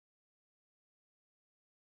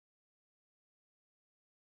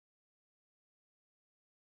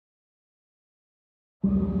You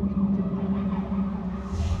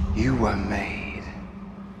were made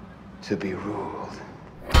to be ruled.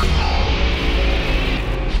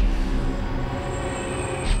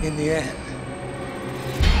 In the end,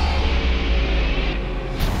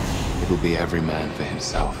 it'll be every man for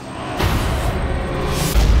himself.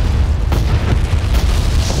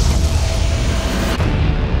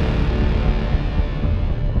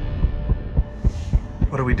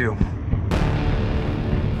 What do we do?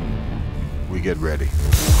 We get ready.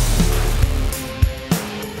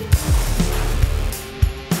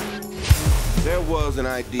 There was an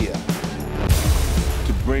idea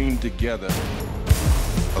to bring together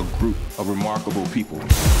a group of remarkable people.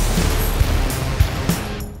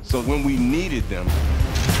 So when we needed them,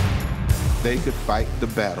 they could fight the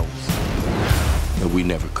battles that we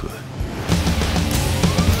never could.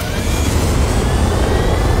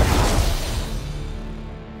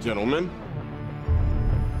 Gentlemen,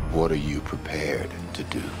 what are you prepared to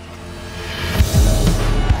do?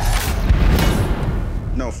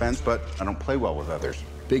 No offense, but I don't play well with others.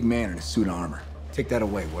 Big man in a suit of armor. Take that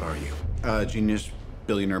away. What are you? Genius,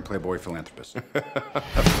 billionaire, playboy, philanthropist.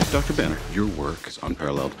 Dr. Banner, your work is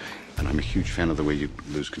unparalleled, and I'm a huge fan of the way you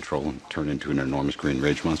lose control and turn into an enormous green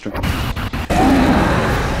rage monster.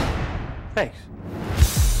 Thanks.